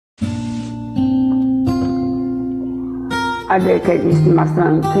I dedicate this to my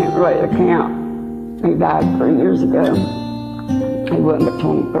son, Kent Ray Account. He died 3 years ago. He wasn't but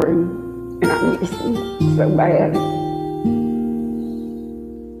 23, and I miss him so bad.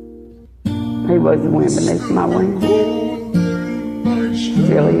 He was the wind beneath my wings.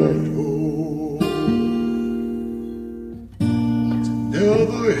 Still is.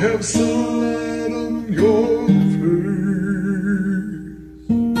 Never have sunlight on your face.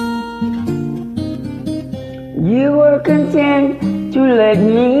 You were content to let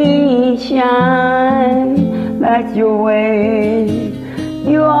me shine. That's your way.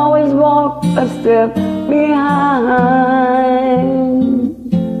 You always walk a step behind.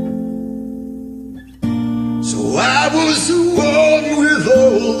 So I was the one with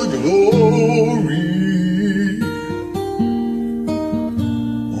all the glory,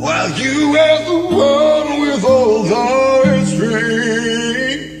 while you were the one with all the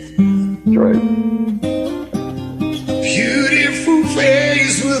strength. True. Beautiful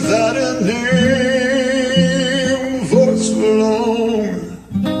face without a name for so long.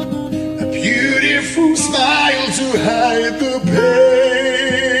 A beautiful smile to hide the pain.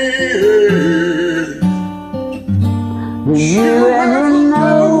 Do you ever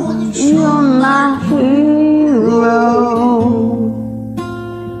know you're my hero?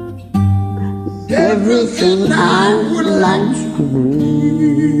 Everything I would like to be.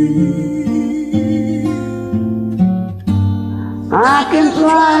 I can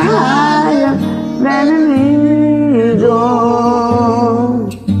fly higher than an eagle.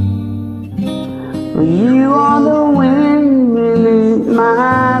 For you are the wind beneath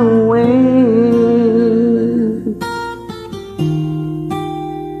my wings.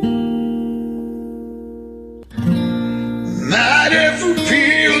 Might have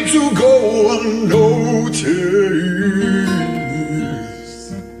appealed to go unnoticed,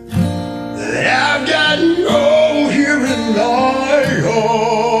 that I've got you all here in my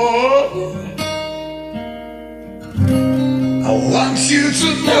heart. I want you to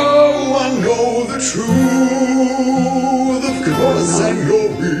know I know the truth. Of course I know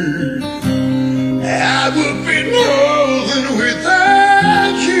it. I would be nothing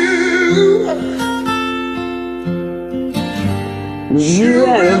without you. Do you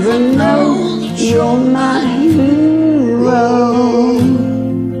ever know you're my hero?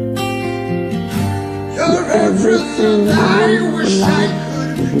 You're everything I wish I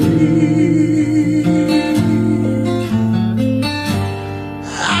could be.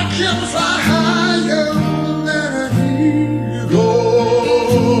 I can fly higher than an eagle.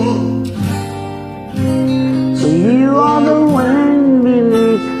 So you are the wind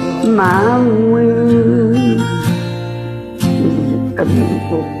beneath my wings. A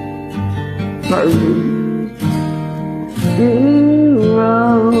beautiful version. Hero,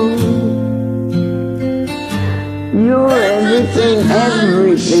 you're everything,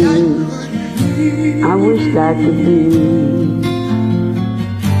 everything I wished I could be.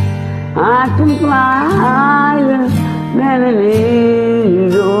 I can fly higher than an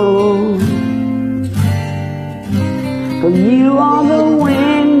eagle, for you are the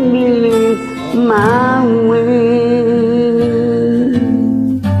wind beneath my wings.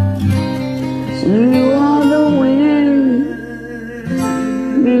 You are the wind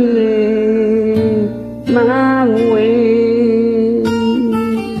beneath my wings.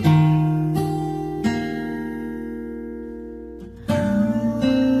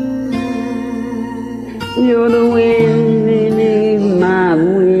 You're the wind beneath my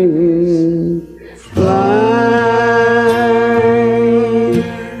wings. Fly,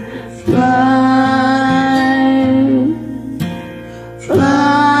 fly,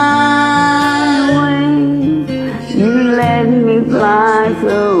 fly away. You let me fly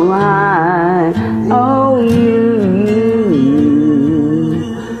so high. Oh, you,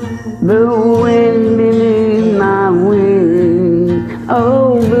 the wind beneath my wings.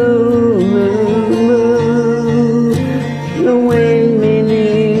 Oh, blue, blue, the wind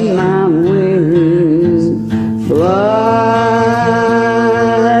beneath my wings. Fly,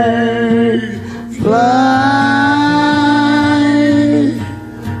 fly,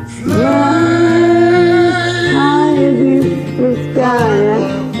 fly high against the sky.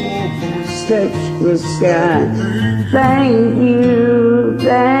 Touch the sky. Thank you,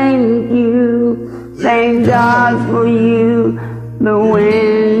 thank you, thank God for you, the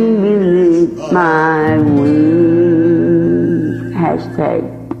wind beneath my wings. Hashtag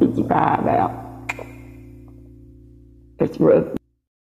 55 out. It's rough.